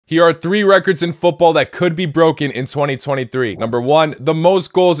Here are 3 records in football that could be broken in 2023. Number 1, the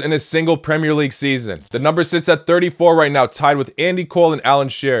most goals in a single Premier League season. The number sits at 34 right now, tied with Andy Cole and Alan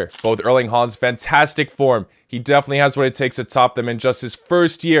Shearer. Both Erling Haaland's fantastic form. He definitely has what it takes to top them in just his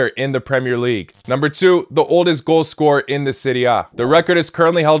first year in the Premier League. Number 2, the oldest goal scorer in the Serie A. The record is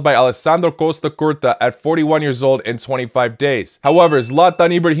currently held by Alessandro Costa Curta at 41 years old and 25 days. However,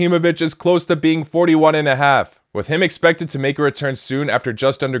 Zlatan Ibrahimovic is close to being 41 and a half. With him expected to make a return soon after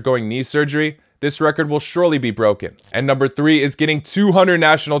just undergoing knee surgery, this record will surely be broken. And number 3 is getting 200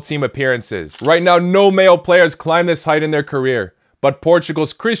 national team appearances. Right now, no male players climb this height in their career, but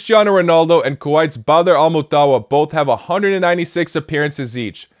Portugal's Cristiano Ronaldo and Kuwait's Badr Al-Mutawa both have 196 appearances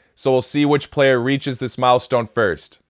each, so we'll see which player reaches this milestone first.